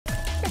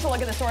Let's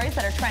look at the stories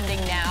that are trending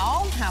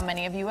now. How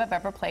many of you have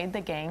ever played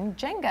the game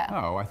Jenga?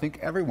 Oh, I think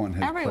everyone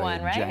has played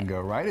right?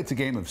 Jenga, right? It's a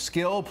game of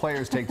skill.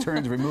 Players take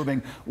turns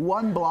removing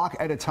one block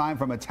at a time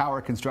from a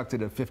tower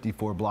constructed of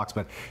 54 blocks.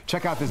 But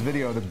check out this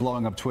video that's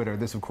blowing up Twitter.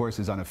 This, of course,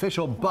 is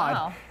unofficial,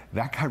 but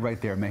that guy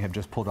right there may have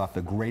just pulled off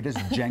the greatest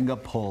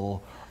Jenga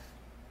pull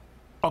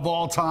of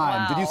all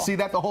time. Did you see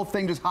that? The whole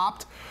thing just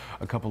hopped.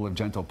 A couple of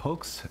gentle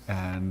pokes,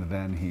 and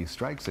then he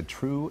strikes a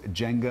true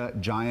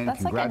Jenga giant.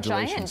 That's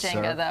Congratulations, like a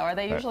giant Jenga, sir. though. Are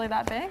they usually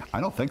that big? I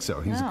don't think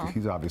so.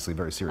 He's obviously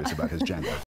very serious about his Jenga.